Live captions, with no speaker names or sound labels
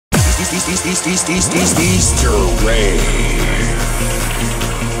Easter Rave.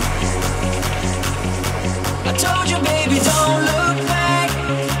 I told you, baby, don't look back.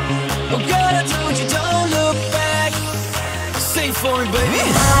 Oh, God, I told you, don't look back. Sing for me, baby.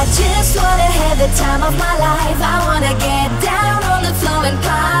 I just wanna have the time of my life. I wanna get down on the floor and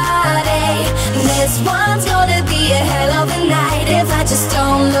party. This one's gonna be a hell of a night if I just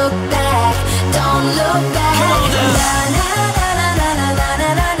don't look back. Don't look back. Come on now. Na, na, na, na, na, na,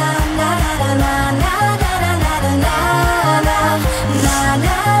 na, na, na, na, na, na,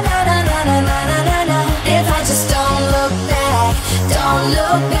 na, na, na, na, na. If I just don't look back, don't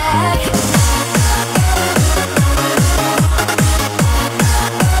look back.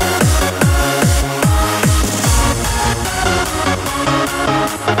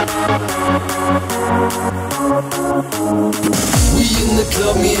 We in the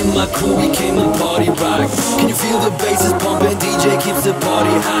club, me and my crew, we came and party rock. Can you feel the bass is pumping? DJ keeps the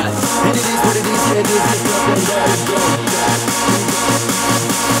party hot. And it is what it is, yeah, this is up and let it go.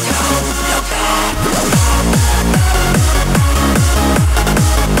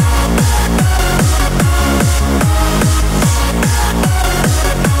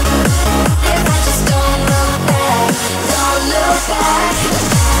 If I just don't look back, don't look back.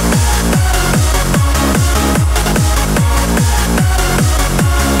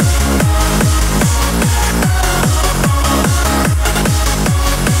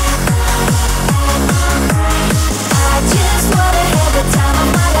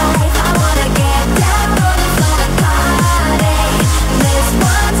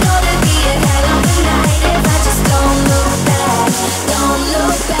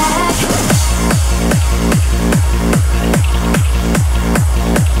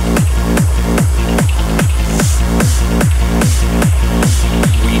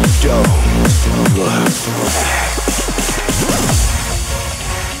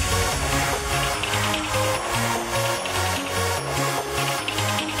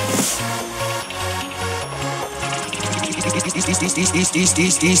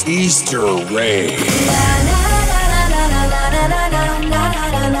 Easter Rave.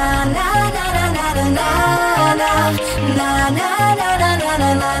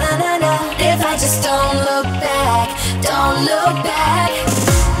 If I just don't look back, don't look back.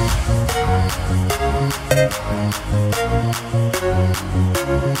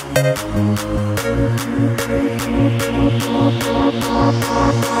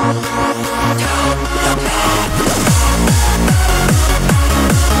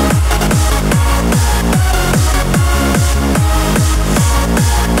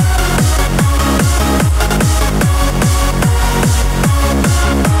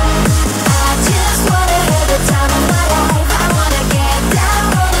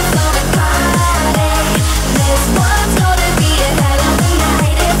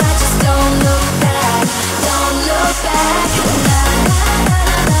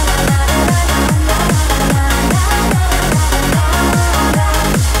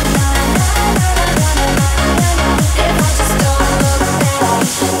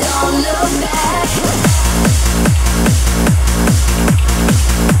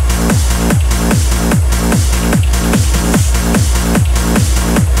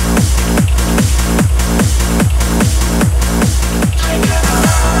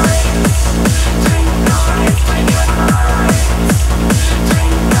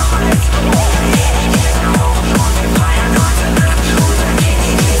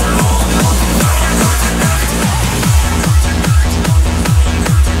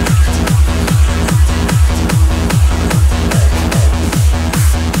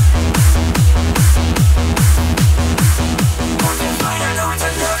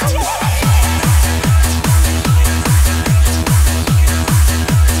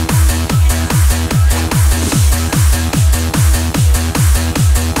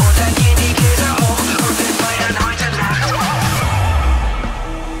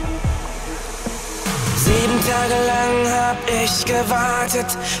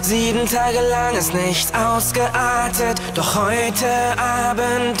 Gewartet, 7 Tage lang ist nichts ausgeartet. Doch heute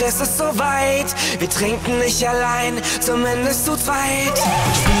Abend ist es soweit. Wir trinken nicht allein, zumindest zu zweit.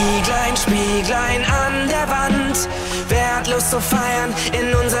 Spieglein, Spieglein an der Wand. Wertlos zu feiern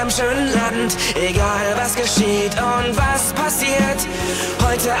in unserem schönen Land. Egal was geschieht und was passiert.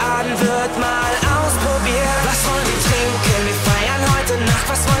 Heute Abend wird mal ausprobiert. Was wollen wir trinken? Wir feiern heute Nacht.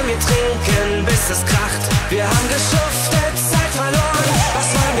 Was wollen wir trinken, bis es kracht? Wir haben geschuftet, Zeit verloren. Was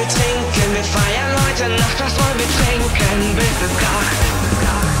wollen wir trinken? Wir feiern heute Nacht. Was wollen wir trinken, bis es kracht?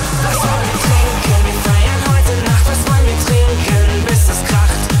 Was wollen wir trinken? Wir feiern heute Nacht. Was wollen wir trinken, bis es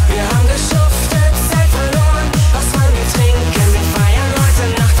kracht? Wir haben geschuftet, Zeit verloren. Was wollen wir trinken? Wir feiern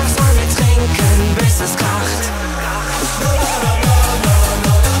heute Nacht. Was wollen wir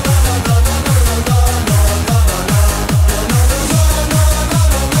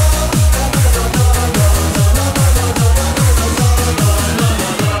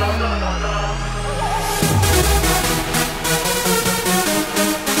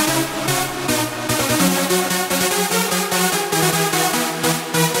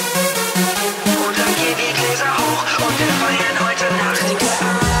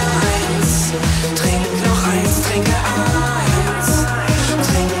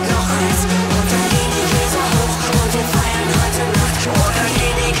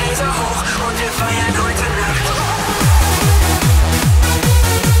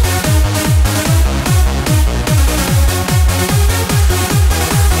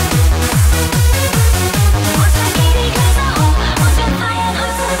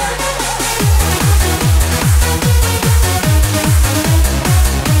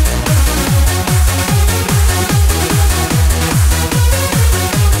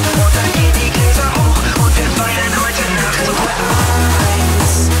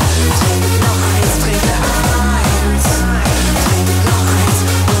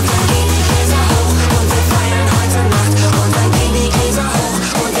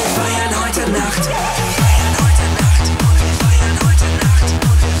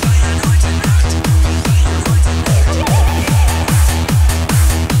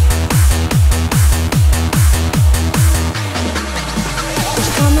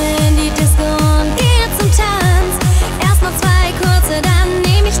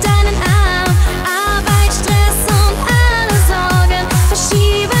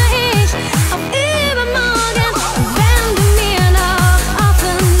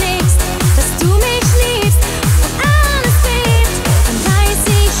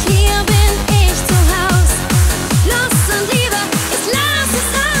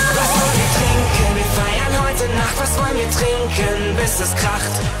wir trinken, bis es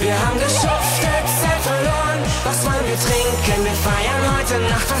kracht. Wir haben geschuftet, Zeit verloren. Was wollen wir trinken? Wir feiern heute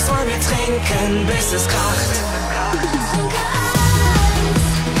Nacht. Was wollen wir trinken, bis es kracht?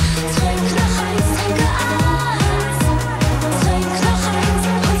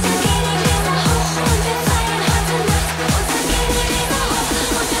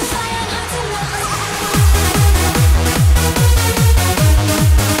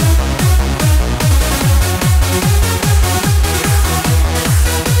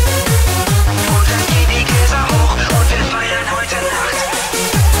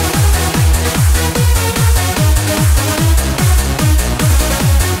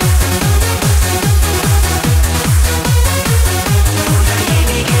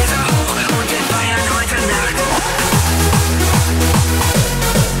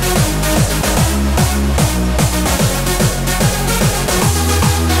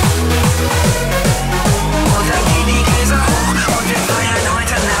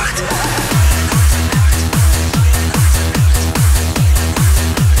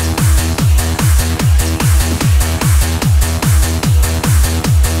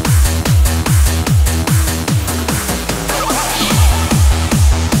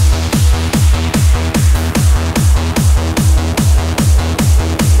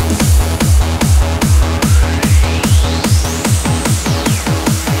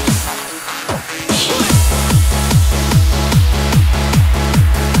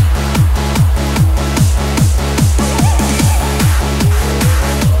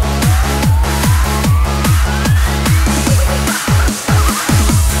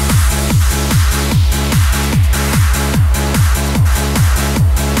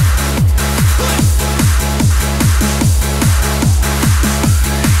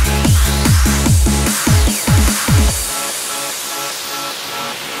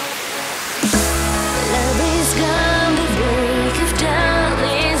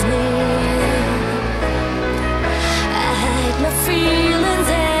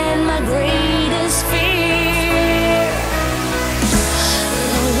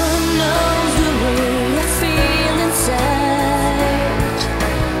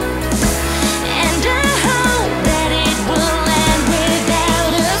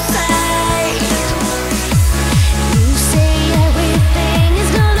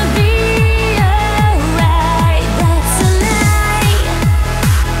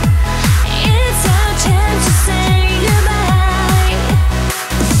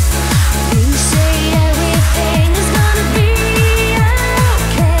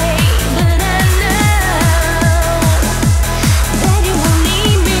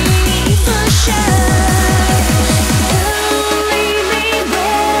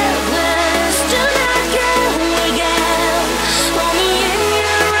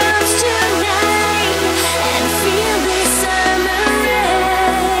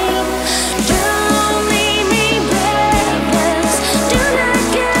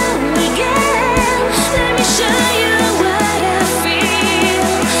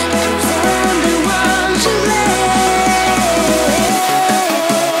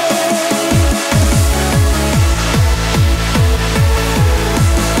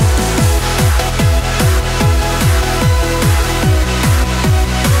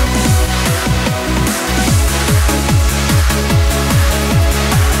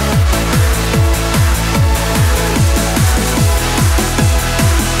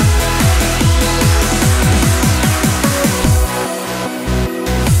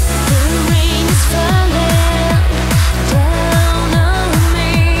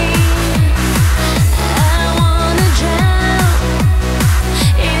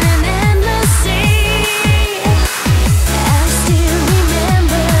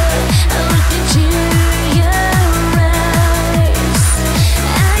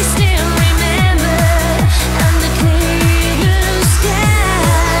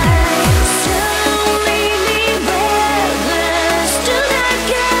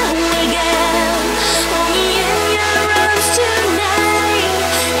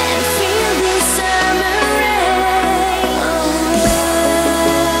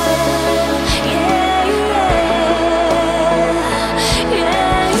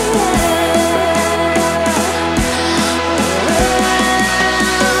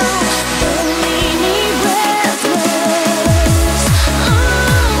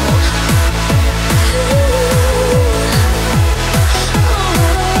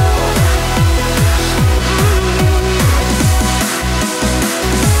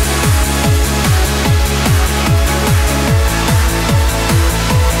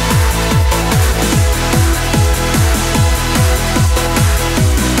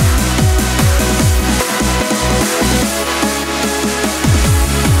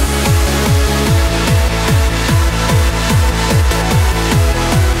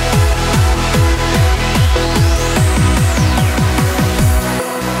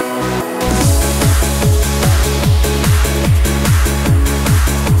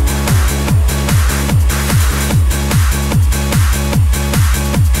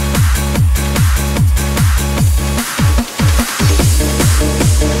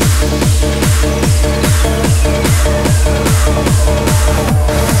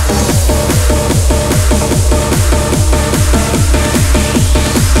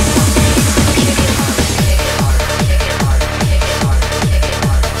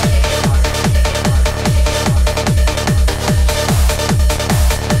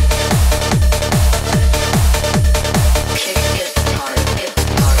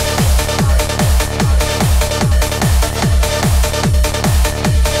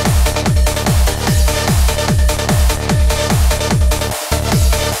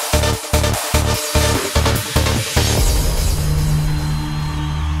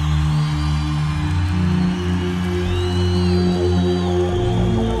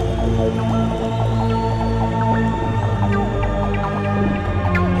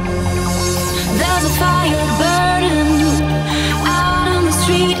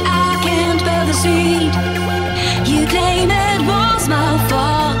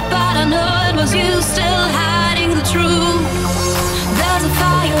 true. There's a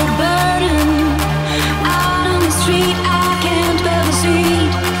fire burning out on the street. I can't bear the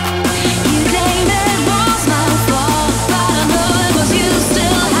seat. You claim it was my fault, but I know it was you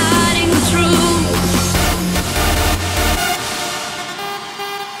still hiding the truth.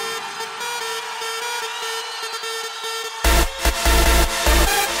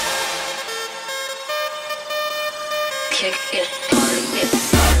 Kick it hard, it.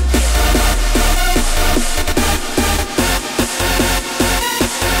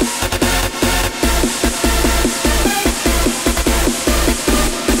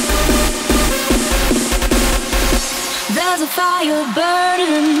 There's a fire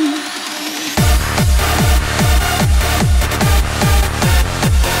burning